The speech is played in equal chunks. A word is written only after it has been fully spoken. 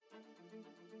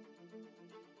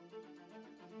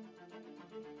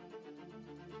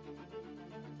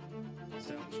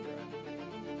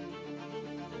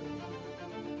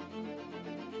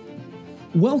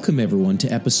Welcome everyone to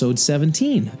episode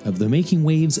 17 of the Making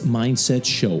Waves Mindset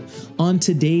Show. On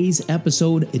today's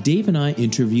episode, Dave and I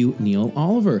interview Neil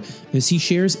Oliver as he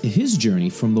shares his journey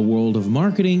from the world of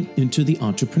marketing into the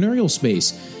entrepreneurial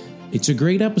space. It's a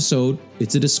great episode.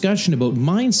 It's a discussion about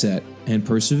mindset and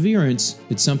perseverance.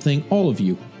 It's something all of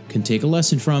you can take a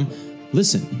lesson from.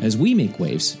 Listen as we make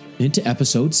waves into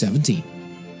episode 17.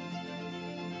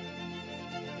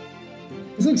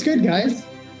 This looks good, guys.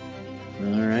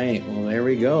 All right. Well, there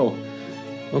we go.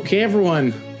 Okay,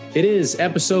 everyone. It is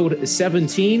episode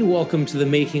 17. Welcome to the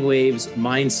Making Waves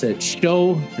Mindset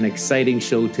Show. An exciting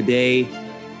show today.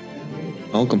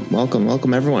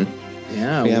 Welcome, everyone.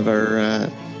 Yeah. We have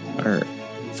our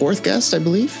fourth guest, I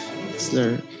believe. It's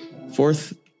our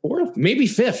fourth, maybe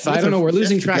fifth. I don't know. We're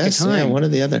losing track of time. Yeah, one or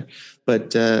the other.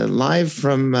 But live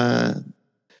from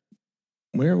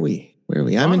where are we?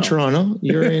 I'm in Toronto.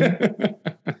 You're in.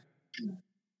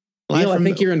 Neil, I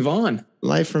think you're in Vaughan.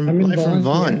 Live from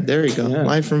Vaughan. Yeah. There you go. Yeah.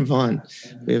 Live from Vaughan.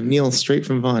 We have Neil straight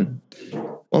from Vaughan.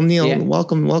 Well, Neil,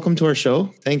 welcome to our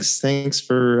show. Thanks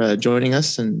for joining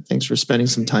us, and thanks for spending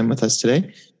some time with us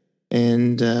today.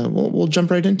 And we'll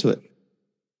jump right into it.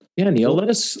 Yeah, Neil, let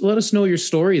us know your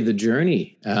story, the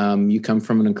journey. You come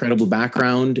from an incredible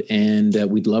background, and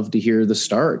we'd love to hear the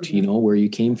start. You know, where you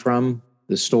came from,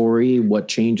 the story, what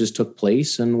changes took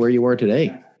place, and where you are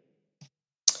today.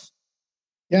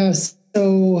 Yeah,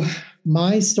 so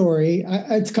my story,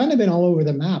 it's kind of been all over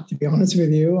the map, to be honest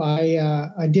with you.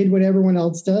 I did what everyone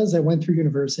else does. I went through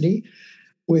university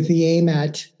with the aim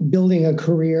at building a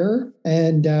career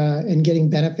and getting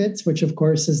benefits, which of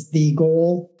course is the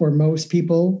goal for most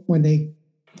people when they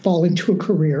fall into a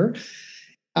career.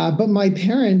 But my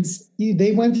parents,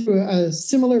 they went through a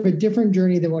similar but different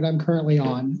journey than what I'm currently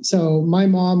on. So my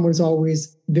mom was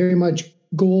always very much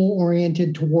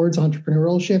goal-oriented towards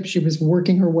entrepreneurship. She was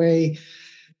working her way,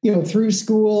 through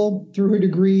school, through her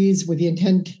degrees, with the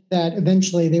intent that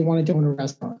eventually they wanted to own a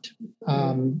restaurant.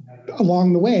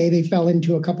 Along the way, they fell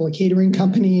into a couple of catering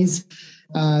companies.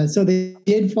 So they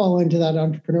did fall into that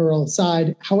entrepreneurial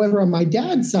side. However, on my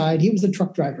dad's side, he was a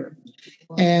truck driver.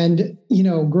 And,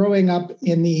 growing up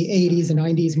in the 80s and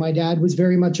 90s, my dad was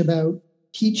very much about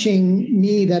teaching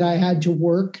me that I had to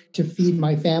work to feed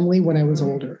my family when I was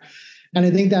older. And I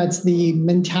think that's the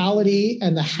mentality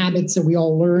and the habits that we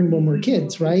all learn when we're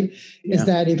kids, right? Yeah. Is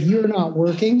that if you're not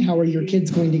working, how are your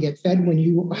kids going to get fed when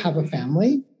you have a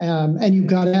family? And you've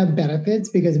got to have benefits,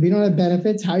 because if you don't have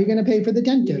benefits, how are you going to pay for the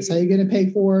dentist? How are you going to pay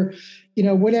for,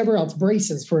 whatever else,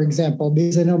 braces, for example?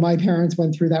 Because I know my parents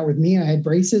went through that with me. I had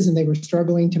braces and they were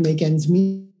struggling to make ends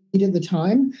meet at the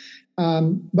time.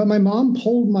 But my mom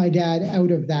pulled my dad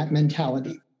out of that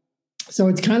mentality. So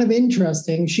it's kind of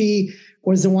interesting. She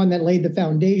was the one that laid the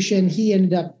foundation. He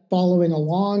ended up following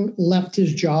along, left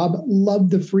his job,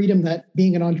 loved the freedom that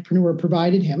being an entrepreneur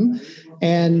provided him.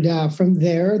 And from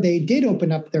there, they did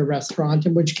open up their restaurant,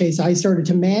 in which case I started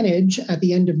to manage at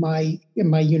the end of my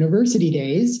university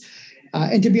days.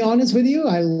 And to be honest with you,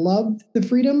 I loved the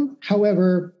freedom.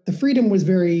 However, the freedom was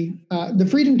the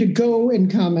freedom to go and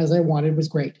come as I wanted was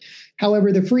great.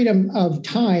 However, the freedom of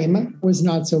time was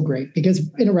not so great, because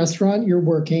in a restaurant, you're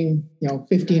working,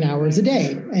 15 hours a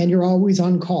day and you're always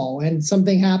on call, and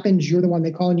something happens, you're the one they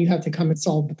call and you have to come and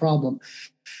solve the problem.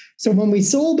 So when we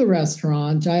sold the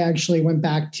restaurant, I actually went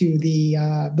back to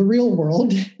the real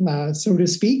world, so to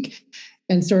speak,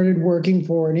 and started working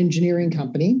for an engineering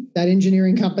company. That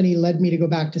engineering company led me to go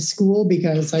back to school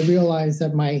because I realized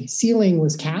that my ceiling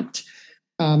was capped.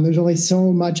 There's only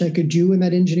so much I could do in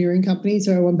that engineering company.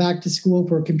 So I went back to school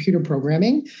for computer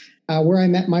programming, where I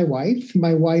met my wife.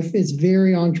 My wife is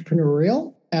very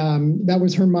entrepreneurial. That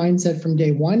was her mindset from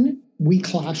day one. We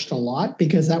clashed a lot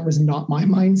because that was not my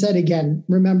mindset. Again,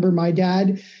 remember, my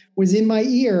dad was in my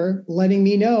ear letting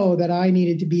me know that I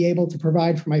needed to be able to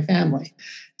provide for my family.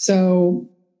 So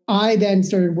I then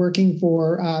started working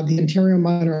for the Ontario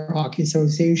Minor Hockey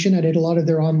Association. I did a lot of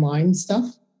their online stuff.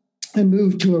 I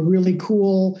moved to a really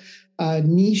cool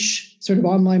niche sort of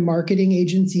online marketing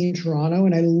agency in Toronto,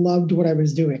 and I loved what I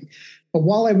was doing. But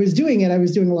while I was doing it, I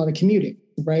was doing a lot of commuting,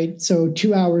 right? So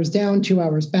 2 hours down, 2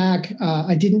 hours back.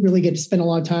 I didn't really get to spend a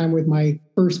lot of time with my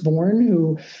firstborn,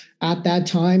 who at that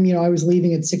time, I was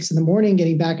leaving at 6 a.m,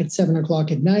 getting back at 7 o'clock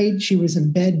at night. She was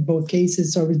in bed both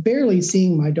cases. So I was barely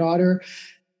seeing my daughter.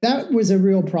 That was a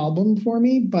real problem for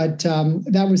me, but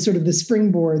that was sort of the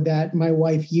springboard that my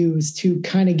wife used to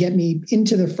kind of get me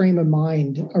into the frame of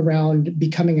mind around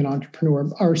becoming an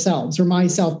entrepreneur ourselves, or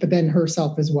myself, but then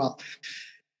herself as well.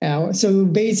 So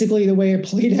basically the way it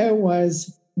played out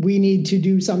was we need to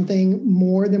do something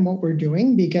more than what we're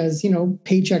doing because,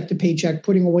 paycheck to paycheck,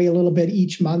 putting away a little bit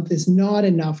each month is not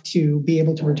enough to be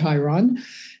able to retire on.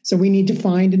 So we need to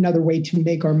find another way to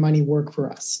make our money work for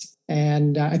us.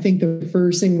 And I think the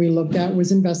first thing we looked at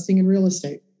was investing in real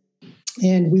estate.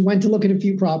 And we went to look at a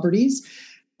few properties,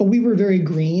 but we were very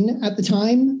green at the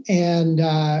time. And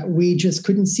we just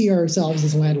couldn't see ourselves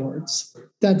as landlords.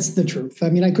 That's the truth. I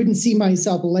mean, I couldn't see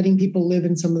myself letting people live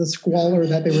in some of the squalor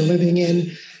that they were living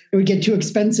in. It would get too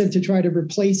expensive to try to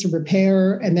replace or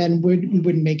repair, and then we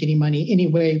wouldn't make any money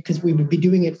anyway because we would be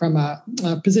doing it from a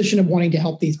position of wanting to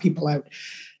help these people out.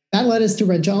 That led us to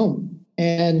rent to own.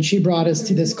 And she brought us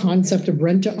to this concept of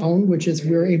rent to own, which is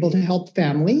we're able to help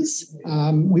families.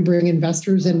 We bring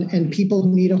investors and people who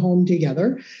need a home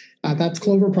together. That's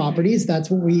Clover Properties. That's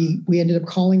what we ended up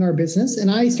calling our business. And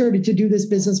I started to do this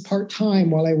business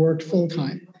part-time while I worked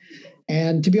full-time.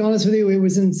 And to be honest with you, it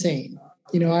was insane.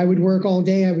 I would work all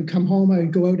day. I would come home. I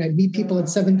would go out. I'd meet people at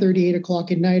 7:30, 8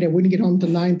 o'clock at night. I wouldn't get home till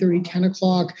 9:30, 10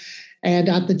 o'clock. And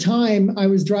at the time, I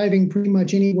was driving pretty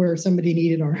much anywhere somebody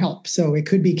needed our help. So it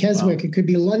could be Keswick, wow. It could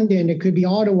be London, it could be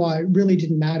Ottawa. It really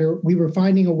didn't matter. We were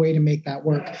finding a way to make that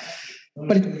work.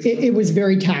 But it was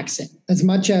very taxing. As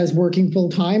much as working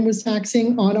full-time was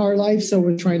taxing on our life, so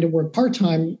we're trying to work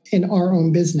part-time in our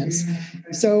own business.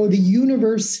 So the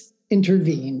universe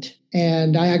intervened.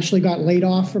 And I actually got laid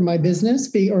off from my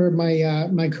business or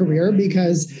my career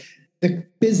because the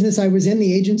business I was in,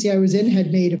 the agency I was in,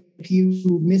 had made a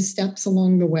few missteps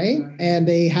along the way, and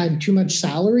they had too much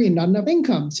salary and not enough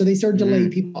income. So they started to lay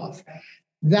people off.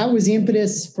 That was the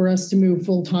impetus for us to move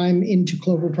full-time into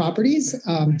Clover Properties.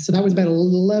 So that was about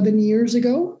 11 years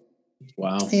ago.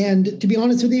 Wow. And to be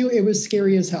honest with you, it was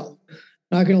scary as hell.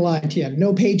 Not going to lie to you.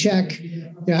 No paycheck,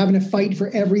 having to fight for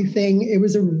everything. It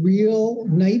was a real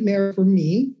nightmare for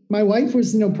me. My wife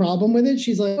was no problem with it.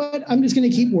 She's like, what? I'm just going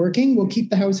to keep working. We'll keep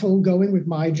the household going with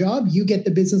my job. You get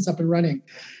the business up and running.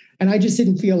 And I just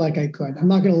didn't feel like I could. I'm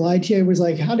not going to lie to you. It was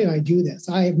like, how do I do this?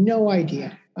 I have no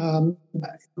idea.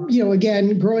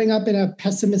 Again, growing up in a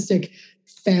pessimistic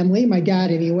family, my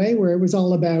dad anyway, where it was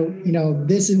all about,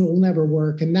 this will never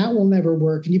work and that will never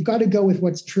work. And you've got to go with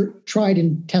what's tried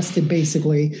and tested,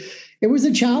 basically. It was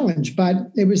a challenge, but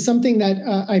it was something that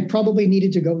I probably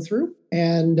needed to go through.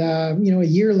 And, a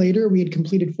year later, we had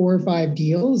completed 4 or 5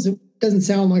 deals. It doesn't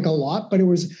sound like a lot, but it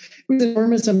was an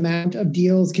enormous amount of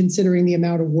deals considering the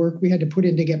amount of work we had to put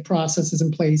in to get processes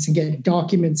in place and get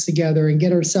documents together and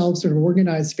get ourselves sort of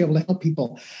organized to be able to help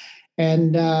people.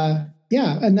 And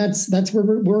and that's where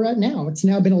we're at now. It's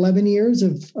now been 11 years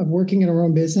of working in our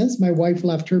own business. My wife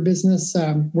left her business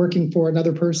working for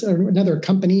another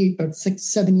company about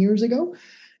 6-7 years ago.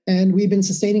 And we've been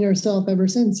sustaining ourselves ever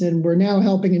since. And we're now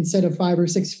helping, instead of 5 or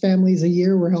 6 families a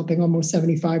year, we're helping almost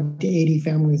 75 to 80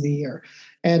 families a year.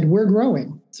 And we're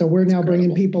growing. So we're now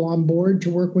bringing people on board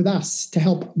to work with us to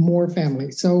help more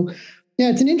families. So yeah,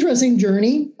 it's an interesting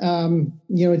journey.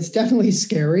 It's definitely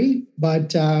scary, but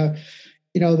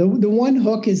the one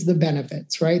hook is the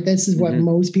benefits, right? This is what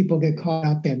most people get caught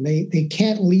up in. They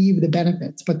can't leave the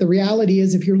benefits. But the reality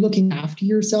is, if you're looking after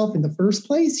yourself in the first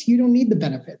place, you don't need the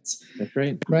benefits. That's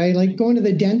right. Right? Like going to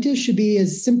the dentist should be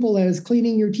as simple as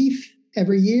cleaning your teeth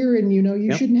every year, and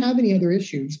you shouldn't have any other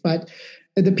issues. But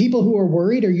the people who are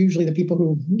worried are usually the people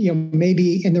who,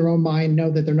 maybe in their own mind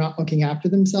know that they're not looking after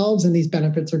themselves, and these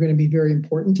benefits are going to be very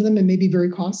important to them and maybe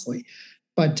very costly.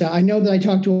 But I know that I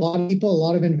talk to a lot of people, a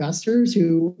lot of investors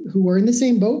who are in the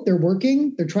same boat. They're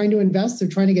working, they're trying to invest, they're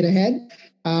trying to get ahead.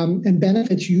 And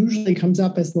benefits usually comes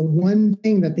up as the one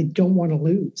thing that they don't want to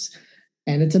lose.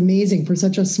 And it's amazing for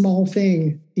such a small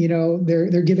thing,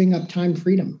 they're giving up time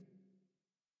freedom.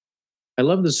 I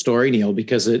love the story, Neil,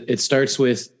 because it starts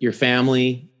with your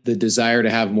family, the desire to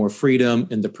have more freedom,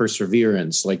 and the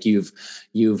perseverance. Like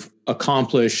you've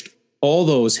accomplished all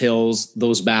those hills,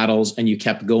 those battles, and you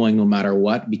kept going no matter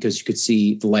what, because you could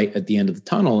see the light at the end of the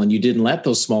tunnel, and you didn't let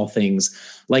those small things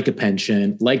like a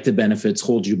pension, like the benefits,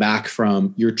 hold you back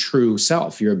from your true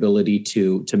self, your ability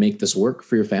to make this work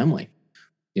for your family.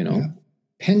 Yeah.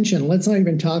 Pension. Let's not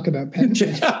even talk about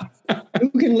pension. Who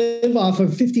can live off of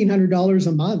 $1,500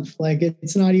 a month? Like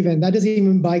it's not even, that doesn't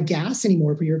even buy gas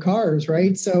anymore for your cars,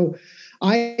 right? So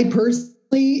I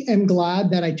personally am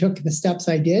glad that I took the steps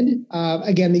I did.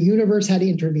 Again, the universe had to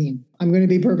intervene. I'm going to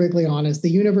be perfectly honest. The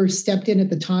universe stepped in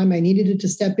at the time I needed it to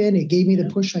step in. It gave me the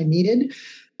push I needed.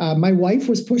 My wife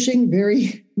was pushing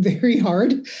very, very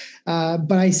hard,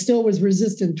 but I still was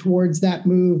resistant towards that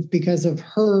move because of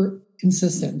her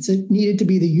insistence. It needed to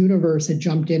be the universe that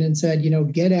jumped in and said,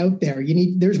 get out there.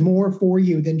 There's more for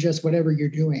you than just whatever you're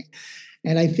doing.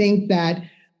 And I think that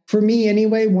for me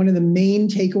anyway, one of the main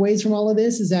takeaways from all of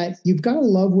this is that you've got to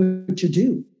love what you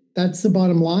do. That's the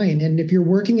bottom line. And if you're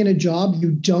working in a job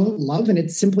you don't love, and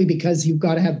it's simply because you've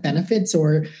got to have benefits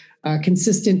or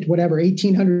consistent, whatever,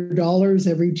 $1,800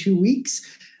 every 2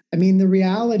 weeks. I mean, the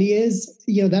reality is,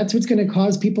 that's what's going to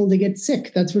cause people to get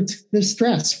sick. That's what's the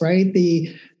stress, right?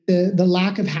 The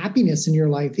lack of happiness in your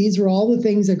life. These are all the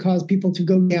things that cause people to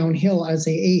go downhill as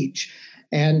they age.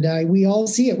 And we all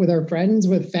see it with our friends,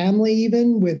 with family,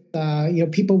 even with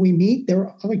people we meet. There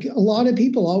are like a lot of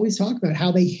people always talk about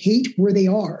how they hate where they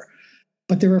are,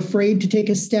 but they're afraid to take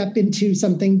a step into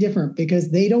something different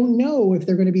because they don't know if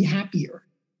they're going to be happier,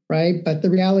 right? But the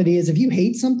reality is, if you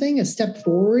hate something, a step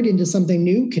forward into something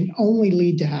new can only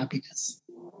lead to happiness,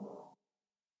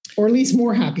 or at least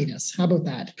more happiness. How about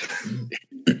that?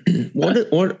 What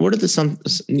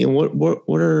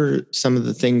are some of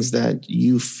the things that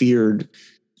you feared,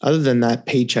 other than that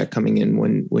paycheck coming in,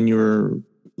 when you were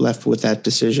left with that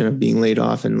decision of being laid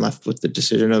off and left with the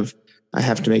decision of, I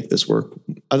have to make this work?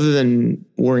 Other than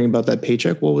worrying about that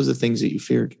paycheck, what was the things that you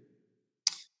feared?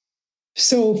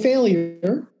 So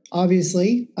failure,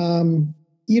 obviously.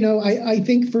 I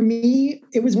think for me,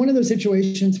 it was one of those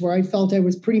situations where I felt I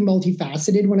was pretty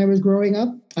multifaceted when I was growing up.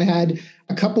 I had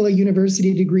a couple of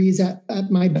university degrees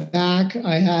at my back.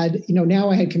 I had, now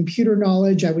I had computer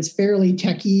knowledge. I was fairly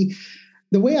techie.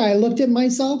 The way I looked at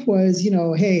myself was,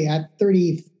 hey, at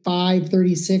 35,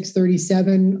 36,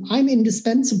 37, I'm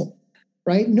indispensable,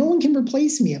 right? No one can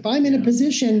replace me. If I'm in a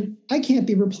position, I can't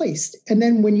be replaced. And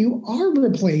then when you are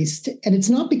replaced, and it's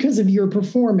not because of your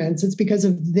performance, it's because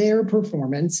of their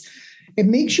performance, it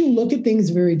makes you look at things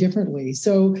very differently.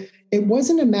 So it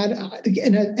wasn't a matter,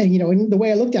 and the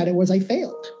way I looked at it was I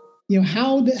failed.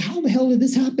 How the hell did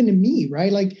this happen to me,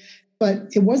 right? But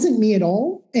it wasn't me at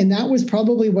all. And that was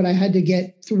probably what I had to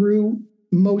get through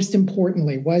most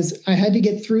importantly, was I had to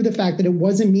get through the fact that it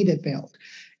wasn't me that failed.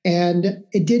 And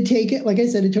it did take it, like I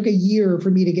said, it took a year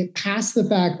for me to get past the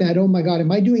fact that, oh my God,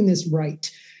 am I doing this right?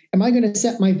 Am I going to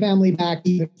set my family back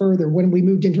even further when we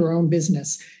moved into our own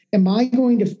business? Am I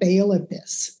going to fail at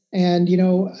this? And,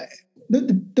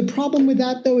 the problem with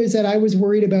that, though, is that I was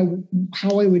worried about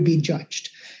how I would be judged.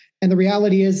 And the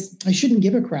reality is I shouldn't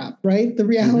give a crap, right? The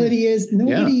reality is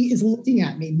nobody is looking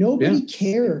at me. Nobody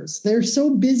cares. They're so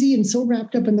busy and so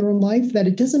wrapped up in their own life that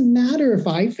it doesn't matter if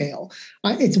I fail.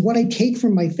 It's what I take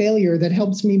from my failure that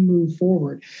helps me move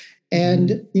forward.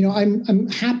 And, I'm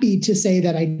happy to say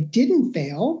that I didn't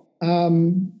fail,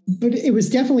 but it was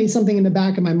definitely something in the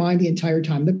back of my mind the entire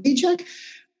time.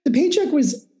 The paycheck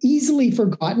was easily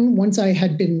forgotten once I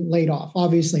had been laid off.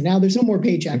 Obviously, now there's no more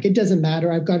paycheck. It doesn't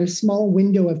matter. I've got a small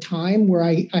window of time where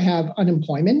I have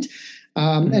unemployment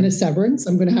and a severance.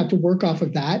 I'm going to have to work off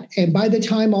of that. And by the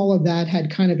time all of that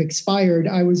had kind of expired,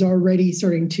 I was already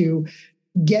starting to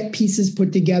get pieces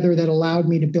put together that allowed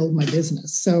me to build my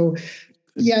business. So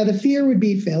yeah, the fear would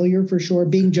be failure for sure,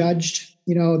 being judged.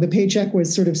 The paycheck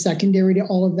was sort of secondary to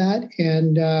all of that.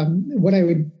 And what I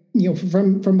would,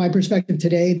 from my perspective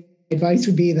today, advice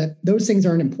would be that those things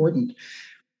aren't important.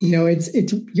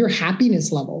 It's your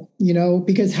happiness level,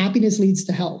 because happiness leads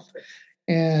to health.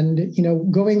 And,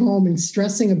 going home and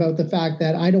stressing about the fact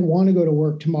that I don't want to go to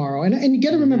work tomorrow. And you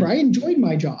got to remember, I enjoyed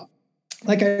my job.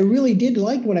 Like, I really did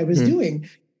like what I was doing,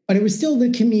 but it was still the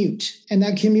commute. And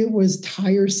that commute was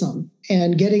tiresome.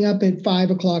 And getting up at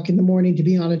 5 o'clock in the morning to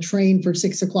be on a train for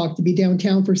 6 o'clock, to be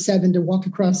downtown for 7, to walk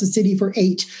across the city for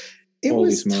 8. It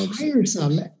was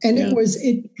tiresome, and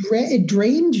it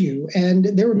drained you. And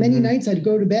there were many nights I'd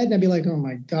go to bed and I'd be like, oh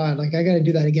my God, like I got to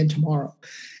do that again tomorrow.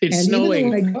 It's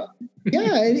snowing.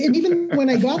 And even when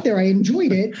I got there, I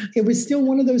enjoyed it. It was still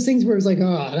one of those things where it was like, oh,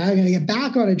 now I got to get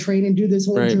back on a train and do this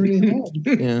whole journey home.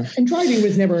 And driving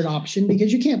was never an option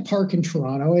because you can't park in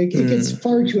Toronto. It gets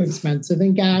far too expensive,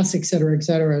 and gas, et cetera, et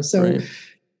cetera. So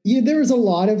there was a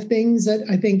lot of things that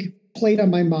I think played on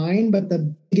my mind, but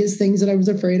the biggest things that I was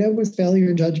afraid of was failure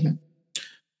and judgment.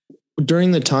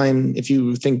 During the time, if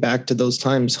you think back to those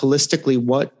times, holistically,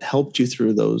 what helped you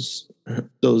through those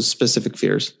specific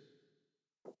fears?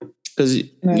 Because,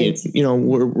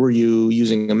 were you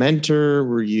using a mentor?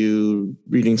 Were you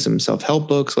reading some self-help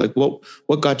books? Like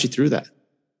what got you through that?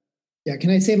 Yeah.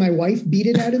 Can I say my wife beat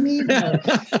it out of me?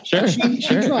 Sure. She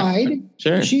tried.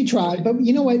 Sure. She tried. But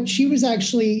you know what? She was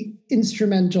actually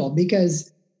instrumental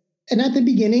because, and at the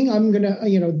beginning, I'm going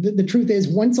to, the truth is,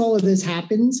 once all of this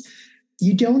happens,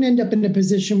 you don't end up in a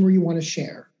position where you want to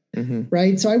share.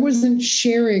 Right. So I wasn't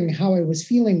sharing how I was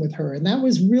feeling with her. And that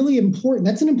was really important.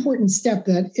 That's an important step,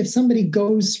 that if somebody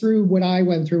goes through what I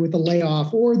went through with the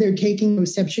layoff, or they're taking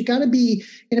those steps, you got to be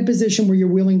in a position where you're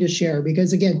willing to share,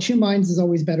 because again, 2 minds is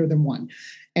always better than one.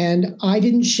 And I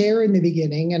didn't share in the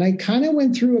beginning. And I kind of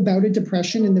went through a bout of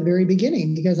depression in the very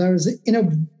beginning because I was in a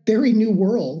very new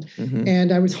world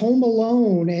and I was home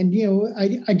alone. And,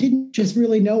 I didn't just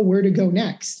really know where to go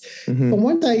next. But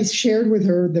once I shared with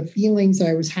her the feelings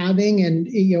I was having and,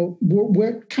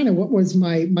 what was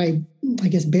my I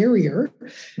guess, barrier,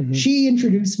 she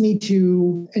introduced me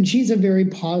to, and she's a very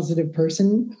positive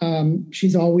person.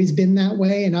 She's always been that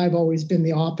way. And I've always been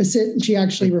the opposite. And she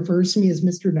actually refers to me as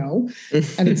Mr. No.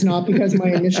 And it's not because my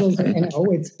initials are NO,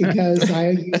 it's because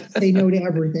I used to say no to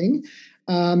everything.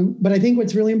 But I think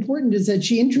what's really important is that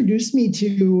she introduced me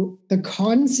to the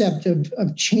concept of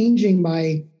changing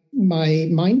my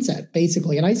mindset,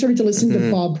 basically. And I started to listen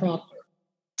to Bob Proctor.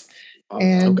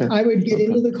 And I would get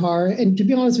into the car. And to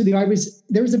be honest with you,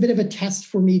 there was a bit of a test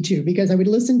for me too, because I would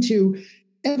listen to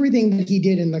everything that he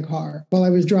did in the car while I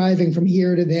was driving from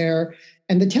here to there.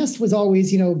 And the test was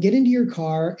always, get into your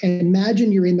car and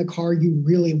imagine you're in the car you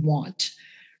really want.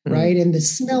 Right. And the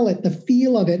smell it, the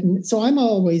feel of it. And so I'm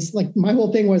always like, my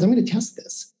whole thing was, I'm going to test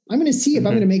this. I'm going to see if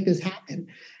I'm going to make this happen.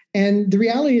 And the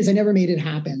reality is I never made it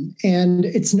happen. And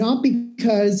it's not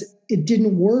because it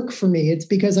didn't work for me. It's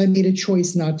because I made a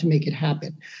choice not to make it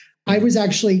happen. I was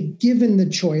actually given the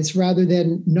choice rather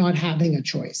than not having a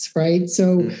choice, right?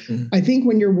 So I think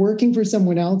when you're working for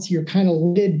someone else, you're kind of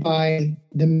limited by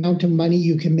the amount of money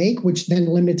you can make, which then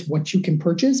limits what you can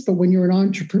purchase. But when you're an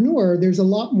entrepreneur, there's a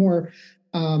lot more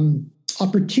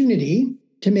opportunity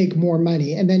to make more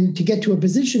money and then to get to a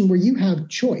position where you have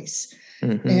choice.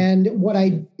 And what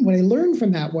I learned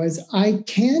from that was I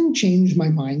can change my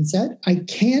mindset. I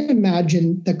can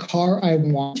imagine the car I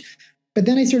want, but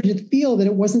then I started to feel that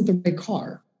it wasn't the right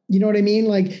car. You know what I mean?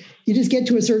 Like you just get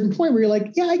to a certain point where you're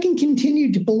like, yeah, I can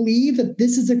continue to believe that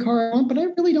this is a car I want, but I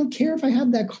really don't care if I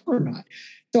have that car or not.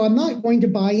 So I'm not going to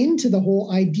buy into the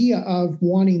whole idea of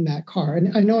wanting that car.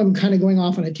 And I know I'm kind of going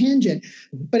off on a tangent,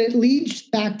 but it leads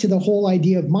back to the whole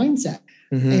idea of mindset.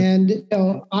 And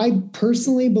I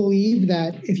personally believe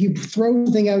that if you throw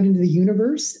something out into the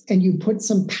universe and you put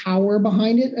some power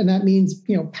behind it, and that means,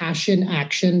 passion,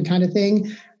 action kind of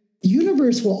thing, the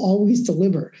universe will always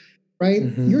deliver, right?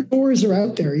 Your doors are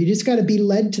out there. You just got to be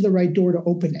led to the right door to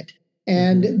open it.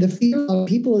 And the fear of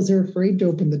people is they're afraid to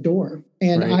open the door.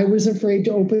 And I was afraid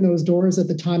to open those doors at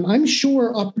the time. I'm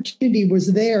sure opportunity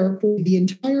was there for the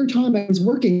entire time I was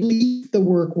working, leave the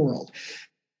work world.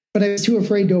 But I was too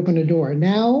afraid to open a door.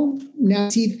 Now I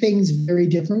see things very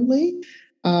differently.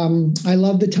 I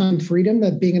love the time freedom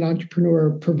that being an entrepreneur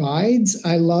provides.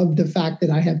 I love the fact that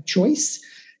I have choice.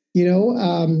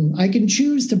 I can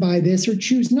choose to buy this or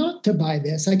choose not to buy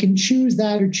this. I can choose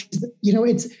that or choose,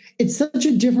 it's such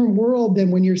a different world than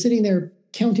when you're sitting there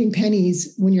counting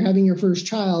pennies when you're having your first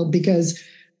child because,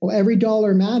 every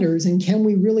dollar matters. And can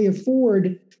we really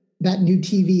afford that new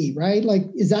TV, right? Like,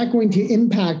 is that going to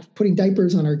impact putting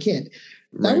diapers on our kid?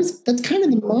 That's kind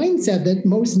of the mindset that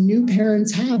most new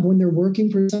parents have when they're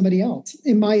working for somebody else,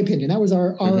 in my opinion. That was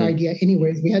our idea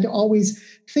anyways. We had to always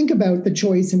think about the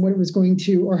choice and what it was going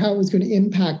to, or how it was going to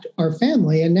impact our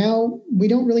family. And now we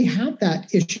don't really have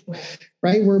that issue,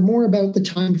 right? We're more about the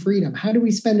time freedom. How do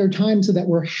we spend our time so that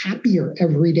we're happier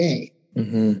every day?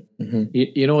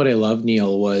 You know what I love,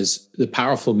 Neil, was the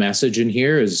powerful message in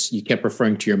here is you kept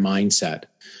referring to your mindset.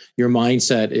 Your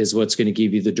mindset is what's going to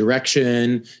give you the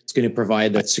direction. It's going to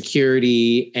provide that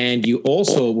security. And you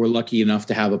also were lucky enough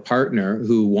to have a partner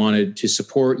who wanted to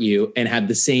support you and had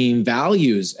the same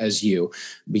values as you.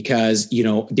 Because,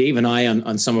 Dave and I,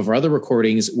 on some of our other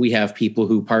recordings, we have people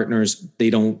who partners, they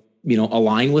don't,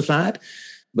 align with that.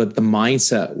 But the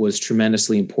mindset was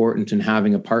tremendously important in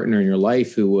having a partner in your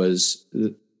life who was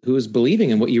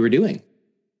believing in what you were doing.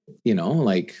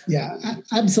 Yeah,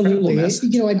 absolutely.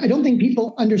 I don't think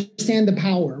people understand the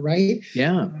power, right?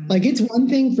 Yeah. Like it's one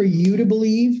thing for you to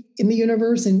believe in the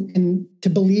universe and to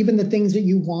believe in the things that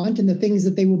you want and the things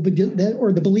that they will be,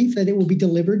 or the belief that it will be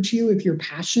delivered to you if you're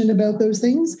passionate about those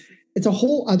things. It's a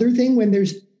whole other thing when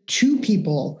there's two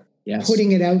people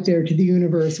putting it out there to the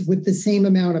universe with the same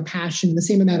amount of passion, the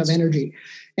same amount of energy.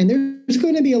 And there's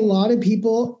going to be a lot of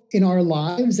people in our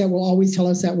lives that will always tell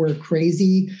us that we're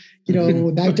crazy,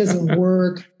 that doesn't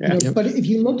work. But if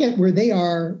you look at where they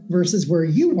are versus where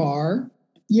you are,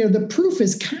 the proof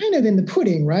is kind of in the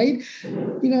pudding, right?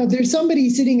 There's somebody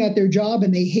sitting at their job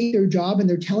and they hate their job and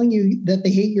they're telling you that they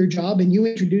hate your job and you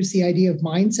introduce the idea of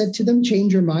mindset to them,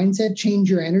 change your mindset, change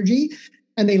your energy.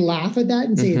 And they laugh at that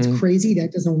and say, it's crazy,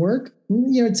 that doesn't work.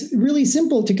 It's really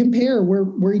simple to compare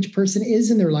where each person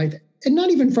is in their life. And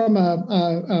not even from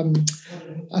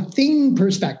a thing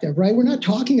perspective, right? We're not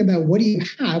talking about what do you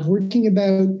have. We're talking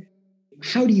about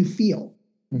how do you feel,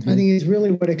 I think is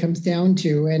really what it comes down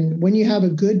to. And when you have a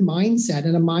good mindset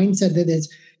and a mindset that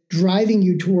is driving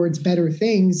you towards better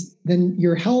things, then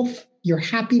your health, your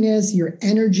happiness, your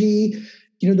energy,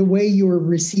 the way you're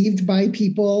received by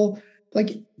people,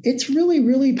 like it's really,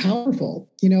 really powerful,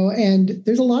 and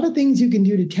there's a lot of things you can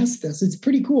do to test this. It's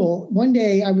pretty cool. One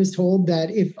day I was told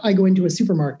that if I go into a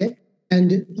supermarket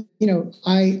and,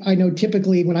 I know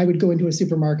typically when I would go into a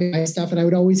supermarket, and I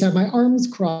would always have my arms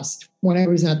crossed when I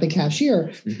was at the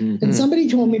cashier. And somebody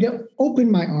told me to open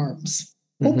my arms,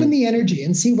 open the energy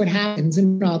and see what happens.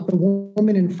 And not the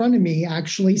woman in front of me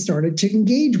actually started to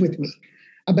engage with me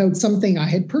about something I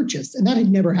had purchased. And that had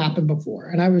never happened before.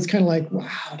 And I was kind of like,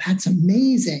 wow, that's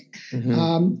amazing.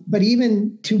 But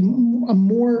even to a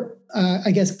more,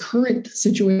 current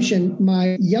situation,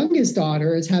 my youngest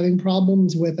daughter is having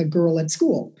problems with a girl at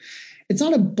school. It's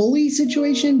not a bully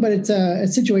situation, but it's a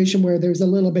situation where there's a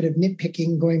little bit of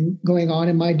nitpicking going on.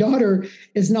 And my daughter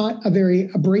is not a very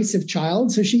abrasive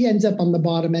child. So she ends up on the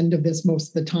bottom end of this most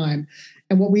of the time.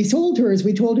 And what we told her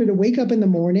to wake up in the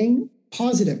morning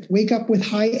positive, wake up with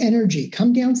high energy,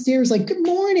 come downstairs like, good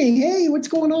morning. Hey, what's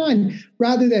going on?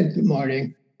 Rather than good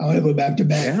morning. I want to go back to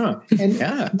bed. And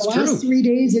the last 3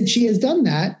 days that she has done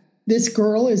that, this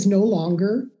girl is no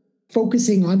longer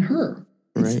focusing on her.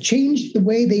 It's changed the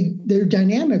way they're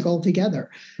dynamic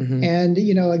altogether. And,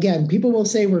 again, people will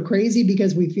say we're crazy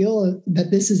because we feel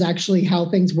that this is actually how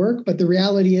things work. But the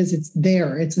reality is it's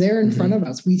there. It's there in front of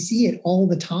us. We see it all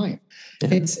the time.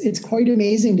 It's quite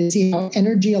amazing to see how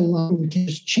energy alone can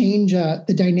just change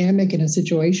the dynamic in a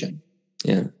situation.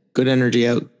 Yeah. Good energy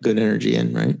out, good energy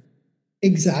in, right?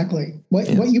 Exactly.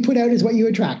 What you put out is what you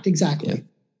attract. Exactly.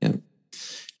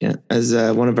 Yeah. As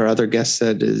one of our other guests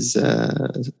said, is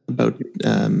about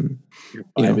your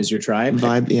vibe is your tribe.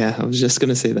 Vibe. Yeah. I was just going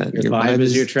to say that. Your vibe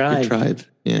is your tribe. Your tribe.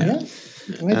 Yeah.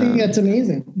 Well, I think that's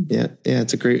amazing. Yeah.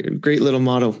 It's a great little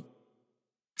motto.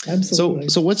 Absolutely.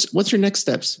 So what's your next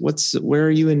steps? Where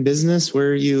are you in business? Where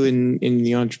are you in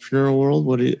the entrepreneurial world?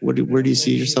 Where do you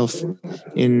see yourself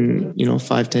in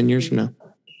 5-10 years from now?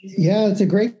 Yeah, it's a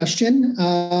great question.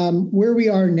 Where we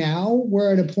are now,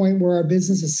 we're at a point where our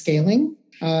business is scaling.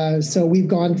 So we've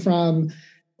gone from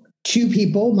 2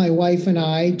 people, my wife and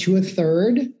I, to a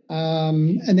third.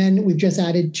 And then we've just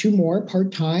added 2 more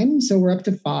part-time. So we're up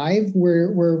to 5.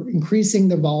 We're increasing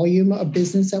the volume of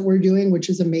business that we're doing, which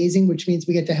is amazing, which means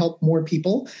we get to help more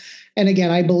people. And again,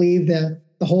 I believe the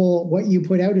whole what you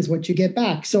put out is what you get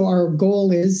back. So our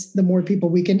goal is the more people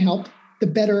we can help, the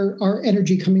better our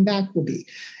energy coming back will be.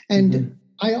 And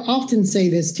I often say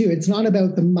this too, it's not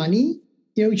about the money.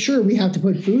 Sure, we have to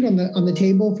put food on the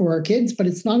table for our kids, but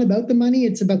it's not about the money,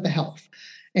 it's about the health.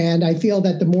 And I feel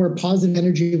that the more positive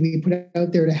energy we put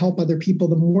out there to help other people,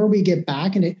 the more we get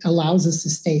back, and it allows us to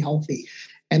stay healthy.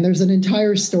 And there's an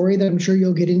entire story that I'm sure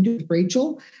you'll get into with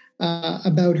Rachel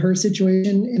about her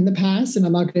situation in the past. And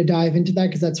I'm not going to dive into that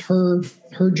because that's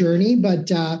her journey.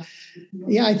 But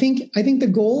I think the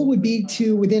goal would be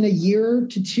to, within a year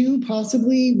to 2,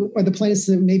 possibly, or the plan is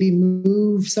to maybe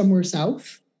move somewhere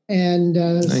south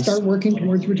and start working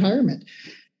towards retirement.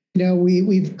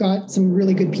 We've got some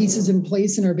really good pieces in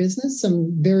place in our business,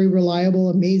 some very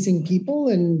reliable, amazing people.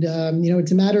 And,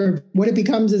 it's a matter of what it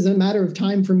becomes is a matter of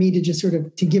time for me to just sort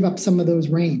of to give up some of those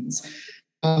reins.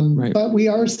 But we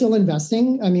are still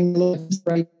investing. I mean,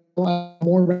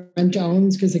 more rent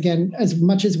owns, because again, as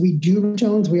much as we do rent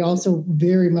owns, we also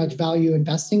very much value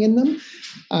investing in them.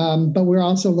 But we're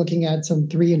also looking at some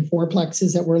 3 and 4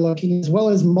 plexes that we're looking, as well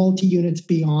as multi-units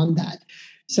beyond that.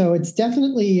 So it's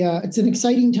definitely, it's an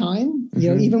exciting time,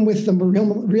 even with the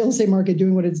real estate market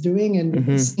doing what it's doing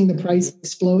and seeing the price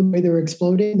explode the way they're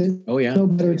exploding. There's no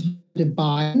better time to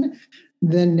buy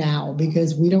than now,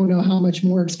 because we don't know how much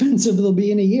more expensive it'll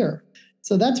be in a year.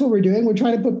 So that's what we're doing. We're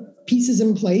trying to put pieces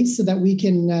in place so that we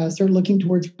can start looking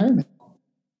towards retirement.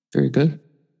 Very good.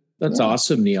 That's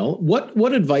awesome, Neil.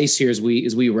 What advice here as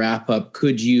we wrap up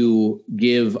could you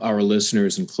give our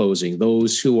listeners in closing,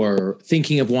 those who are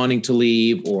thinking of wanting to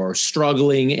leave or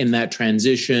struggling in that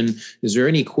transition? Is there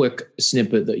any quick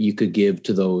snippet that you could give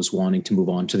to those wanting to move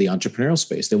on to the entrepreneurial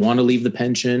space? They want to leave the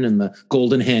pension and the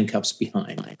golden handcuffs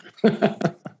behind.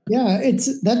 Yeah,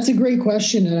 that's a great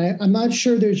question. And I'm not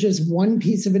sure there's just one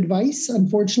piece of advice,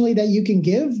 unfortunately, that you can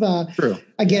give. True.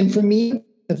 Again, for me,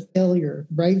 the failure,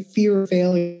 right? Fear of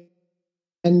failure.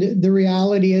 And the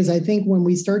reality is, I think when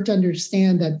we start to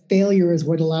understand that failure is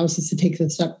what allows us to take the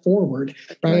step forward,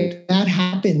 right? That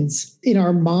happens in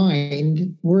our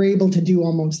mind, we're able to do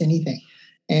almost anything.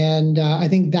 And I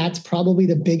think that's probably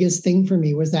the biggest thing for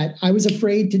me, was that I was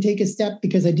afraid to take a step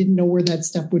because I didn't know where that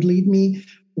step would lead me.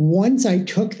 Once I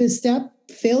took this step,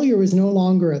 failure was no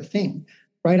longer a thing.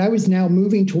 right? I was now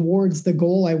moving towards the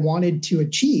goal I wanted to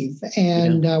achieve.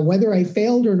 And whether I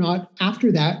failed or not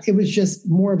after that, it was just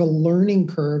more of a learning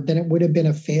curve than it would have been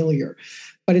a failure.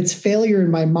 But it's failure in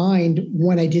my mind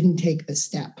when I didn't take the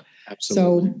step.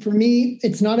 Absolutely. So for me,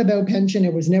 it's not about pension.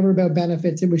 It was never about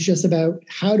benefits. It was just about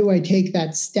how do I take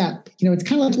that step? It's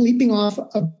kind of like leaping off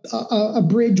a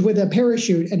bridge with a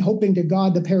parachute and hoping to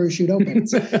God the parachute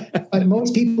opens. But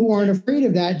most people who aren't afraid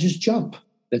of that just jump.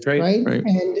 That's right. Right.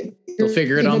 And they'll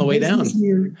figure it on the way down.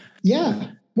 Yeah.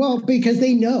 Well, because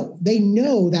they know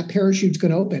that parachute's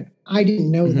going to open. I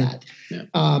didn't know that. Yeah.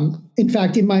 In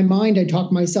fact, in my mind, I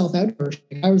talked myself out first.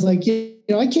 I was like,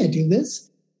 I can't do this.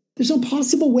 There's no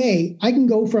possible way I can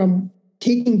go from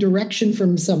taking direction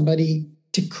from somebody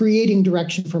to creating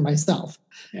direction for myself.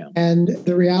 Yeah. And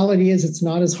the reality is it's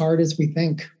not as hard as we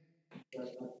think.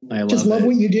 Just love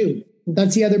what you do.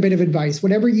 That's the other bit of advice.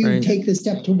 Whatever you take the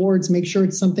step towards, make sure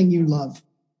it's something you love.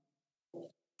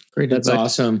 That's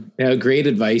awesome. Yeah, great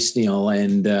advice, Neil.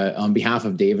 And on behalf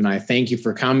of Dave and I, thank you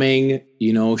for coming.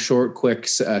 Short, quick,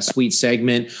 sweet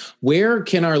segment. Where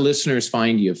can our listeners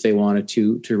find you if they wanted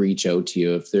to reach out to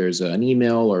you? If there's an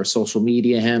email or a social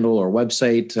media handle or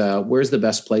website, where's the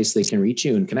best place they can reach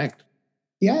you and connect?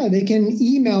 Yeah, they can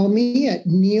email me at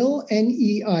Neil,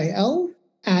 Neil,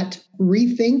 at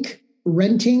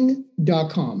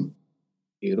rethinkrenting.com.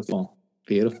 Beautiful.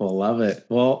 Beautiful. Love it.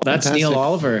 Well, that's Fantastic. Neil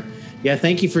Oliver. Yeah.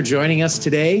 Thank you for joining us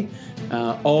today.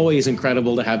 Always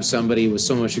incredible to have somebody with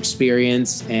so much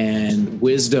experience and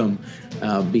wisdom,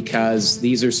 because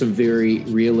these are some very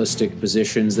realistic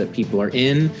positions that people are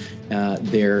in.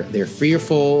 They're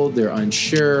fearful, they're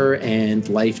unsure, and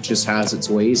life just has its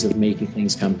ways of making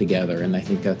things come together. And I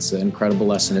think that's an incredible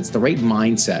lesson. It's the right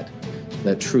mindset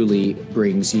that truly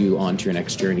brings you on to your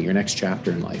next journey, your next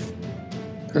chapter in life.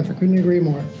 Perfect. Couldn't agree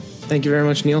more. Thank you very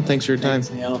much, Neil. Thanks for your time.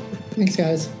 Thanks, Neil. Thanks,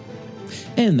 guys.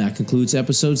 And that concludes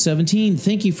episode 17.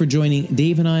 Thank you for joining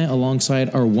Dave and I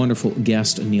alongside our wonderful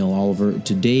guest, Neil Oliver.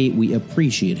 Today, we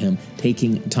appreciate him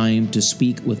taking time to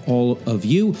speak with all of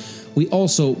you. We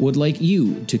also would like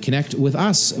you to connect with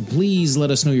us. Please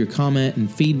let us know your comment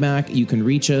and feedback. You can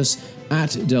reach us at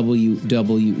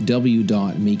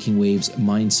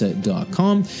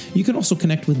www.makingwavesmindset.com. You can also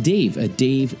connect with Dave at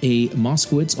Dave A.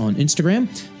 Moskowitz on Instagram.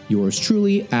 Yours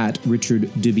truly at Richard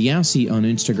DiBiase on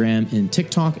Instagram and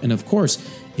TikTok. And of course,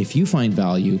 if you find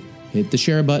value, hit the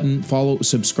share button, follow,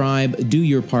 subscribe, do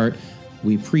your part.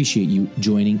 We appreciate you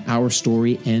joining our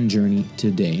story and journey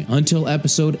today. Until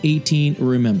episode 18,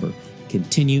 remember,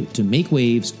 continue to make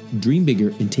waves, dream bigger,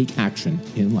 and take action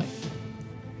in life.